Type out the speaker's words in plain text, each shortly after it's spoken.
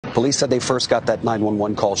Police said they first got that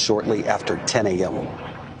 911 call shortly after 10 a.m.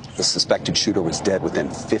 The suspected shooter was dead within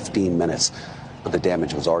 15 minutes, but the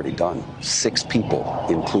damage was already done. 6 people,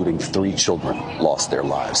 including 3 children, lost their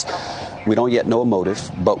lives. We don't yet know a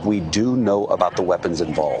motive, but we do know about the weapons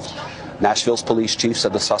involved. Nashville's police chief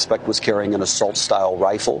said the suspect was carrying an assault-style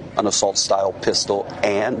rifle, an assault-style pistol,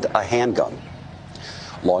 and a handgun.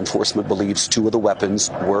 Law enforcement believes 2 of the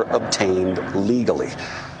weapons were obtained legally.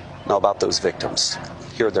 Now about those victims.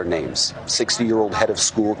 Here are their names. 60-year-old head of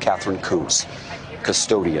school Catherine Coombs,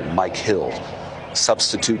 custodian Mike Hill,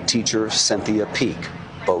 substitute teacher Cynthia Peak,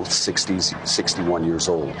 both 61 years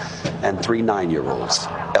old, and 3 9-year-olds,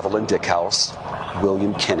 Evelyn Dickhouse,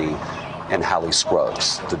 William Kinney, and Hallie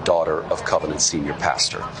Scruggs, the daughter of Covenant senior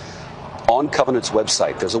pastor. On Covenant's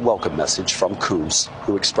website, there's a welcome message from Coombs,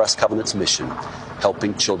 who expressed Covenant's mission,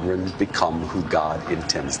 helping children become who God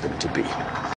intends them to be.